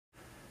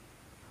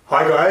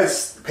Hi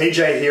guys,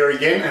 PJ here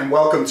again and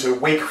welcome to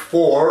week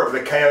 4 of the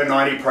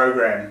KO-90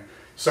 program.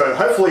 So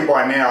hopefully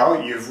by now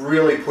you've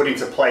really put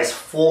into place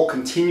 4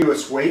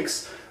 continuous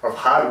weeks of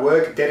hard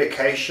work,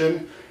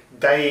 dedication,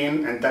 day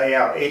in and day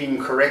out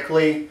eating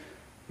correctly,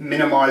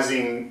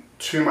 minimizing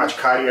too much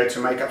cardio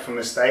to make up for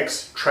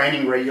mistakes,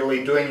 training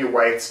regularly, doing your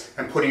weights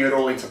and putting it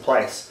all into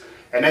place.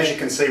 And as you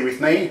can see with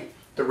me,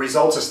 the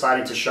results are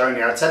starting to show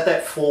now. It's at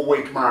that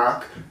 4-week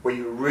mark where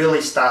you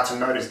really start to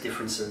notice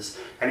differences.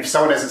 And if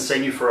someone hasn't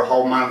seen you for a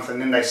whole month and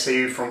then they see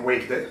you from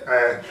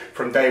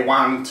day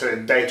 1 to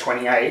day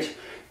 28,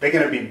 they're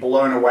going to be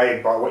blown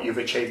away by what you've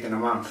achieved in a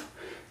month.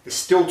 There's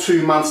still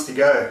 2 months to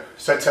go.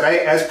 So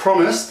today, as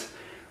promised,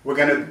 we're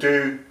going to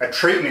do a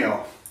treat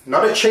meal.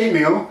 Not a cheat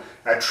meal,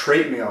 a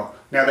treat meal.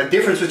 Now the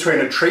difference between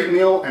a treat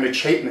meal and a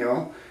cheat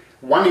meal,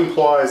 one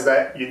implies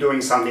that you're doing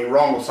something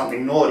wrong or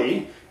something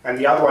naughty, and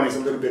the other one is a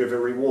little bit of a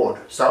reward.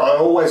 So I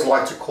always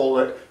like to call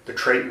it the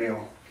treat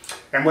meal.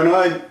 And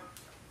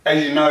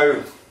as you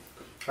know,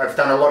 I've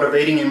done a lot of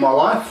eating in my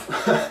life,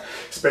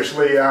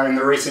 especially in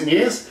the recent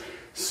years.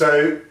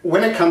 So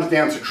when it comes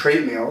down to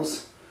treat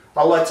meals,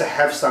 I like to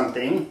have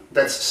something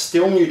that's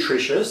still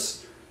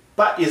nutritious,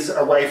 but is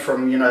away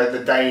from,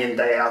 the day in,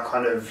 day out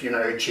kind of,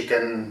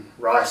 chicken,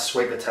 rice,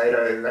 sweet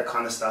potato, that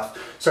kind of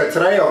stuff. So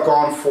today I've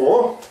gone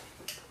for,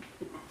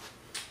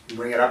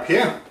 bring it up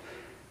here.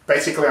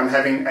 Basically I'm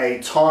having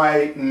a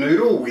Thai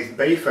noodle with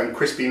beef and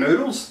crispy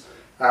noodles,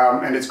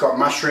 and it's got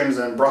mushrooms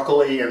and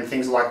broccoli and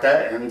things like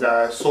that, and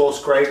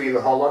sauce, gravy,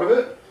 the whole lot of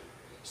it.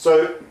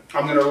 So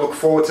I'm going to look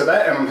forward to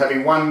that, and I'm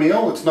having one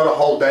meal. It's not a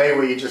whole day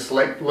where you just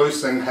let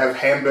loose and have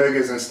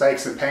hamburgers and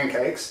steaks and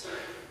pancakes,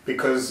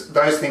 because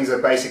those things are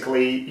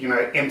basically,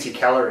 empty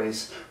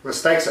calories. The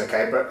steak's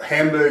okay, but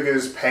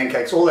hamburgers,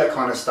 pancakes, all that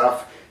kind of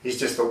stuff is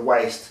just a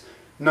waste.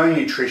 No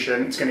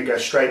nutrition. It's going to go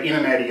straight in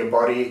and out of your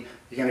body.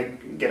 You're going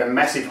to get a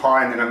massive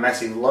high and then a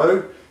massive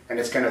low, and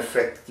it's going to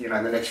affect, the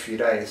next few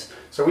days.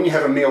 So when you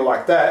have a meal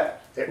like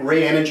that, it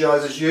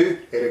re-energizes you,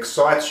 it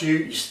excites you,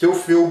 you still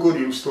feel good,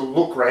 you still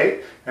look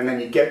great, and then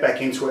you get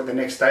back into it the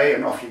next day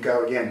and off you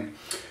go again.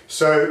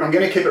 So I'm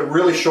going to keep it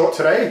really short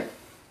today.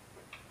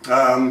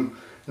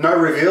 No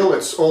reveal,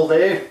 it's all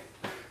there.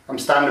 I'm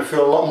starting to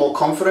feel a lot more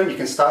confident. You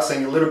can start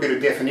seeing a little bit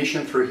of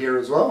definition through here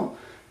as well.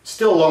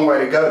 Still a long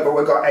way to go, but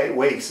we've got 8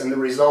 weeks and the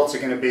results are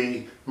going to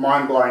be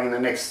mind-blowing in the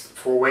next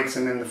 4 weeks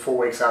and then the 4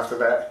 weeks after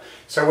that.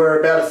 So we're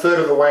about a third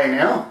of the way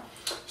now.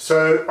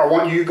 So I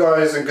want you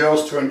guys and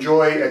girls to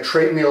enjoy a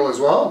treat meal as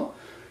well.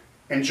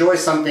 Enjoy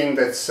something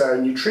that's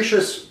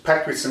nutritious,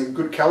 packed with some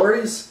good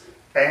calories,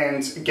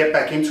 and get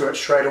back into it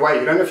straight away.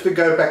 You don't have to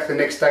go back the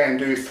next day and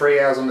do 3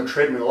 hours on the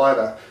treadmill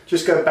either.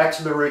 Just go back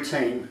to the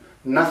routine,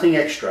 nothing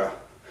extra.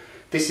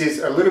 This is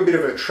a little bit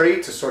of a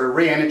treat to sort of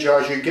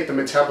re-energize you, get the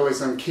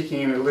metabolism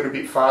kicking in a little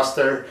bit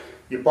faster.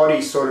 Your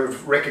body sort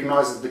of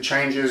recognizes the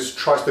changes,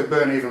 tries to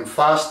burn even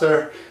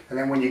faster, and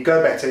then when you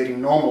go back to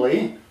eating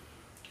normally,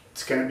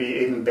 it's going to be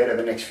even better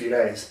the next few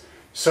days.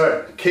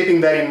 So keeping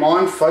that in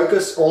mind,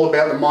 focus all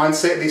about the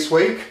mindset this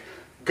week.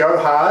 Go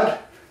hard,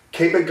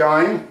 keep it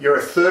going. You're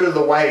a third of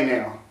the way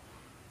now.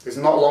 There's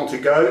not long to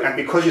go, and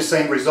because you're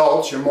seeing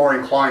results, you're more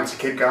inclined to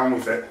keep going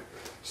with it.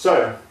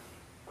 So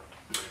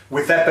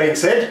with that being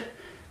said,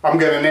 I'm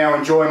going to now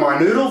enjoy my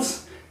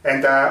noodles,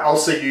 and I'll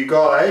see you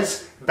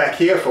guys back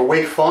here for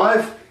week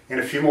 5 in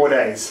a few more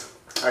days.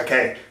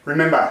 Okay,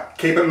 remember,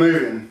 keep it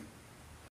moving.